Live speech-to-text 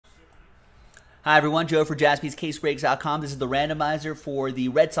Hi everyone, Joe for jaspyscasebreaks.com. This is the randomizer for the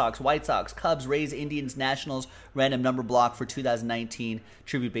Red Sox, White Sox, Cubs, Rays, Indians, Nationals random number block for 2019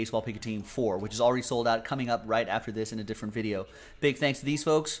 Tribute Baseball Pick Team 4, which is already sold out, coming up right after this in a different video. Big thanks to these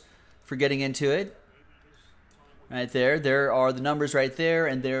folks for getting into it. Right there. There are the numbers right there,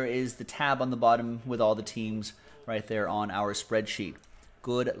 and there is the tab on the bottom with all the teams right there on our spreadsheet.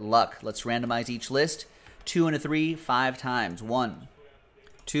 Good luck. Let's randomize each list. 2 and a 3, 5 times. 1,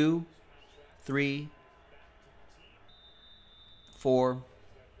 2, 3, 4,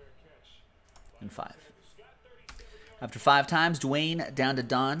 and 5. After 5 times, Dwayne down to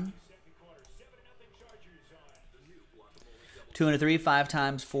Don. 2 and a 3, 5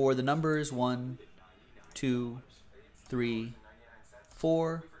 times for the numbers. 1, 2, 3,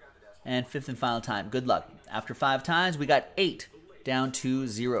 4, and 5th and final time. Good luck. After 5 times, we got 8 down to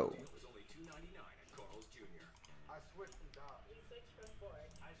 0.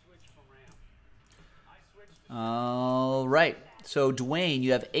 All right. So Dwayne,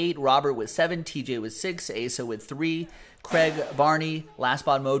 you have 8. Robert with 7. TJ with 6. Asa with 3. Craig, Barney, Last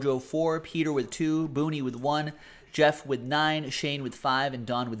Spot Mojo 4. Peter with 2. Booney with 1. Jeff with 9. Shane with 5. And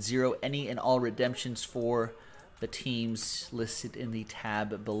Don with 0. Any and all redemptions for the teams listed in the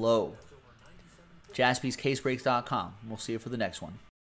tab below. JaspysCaseBreaks.com. We'll see you for the next one.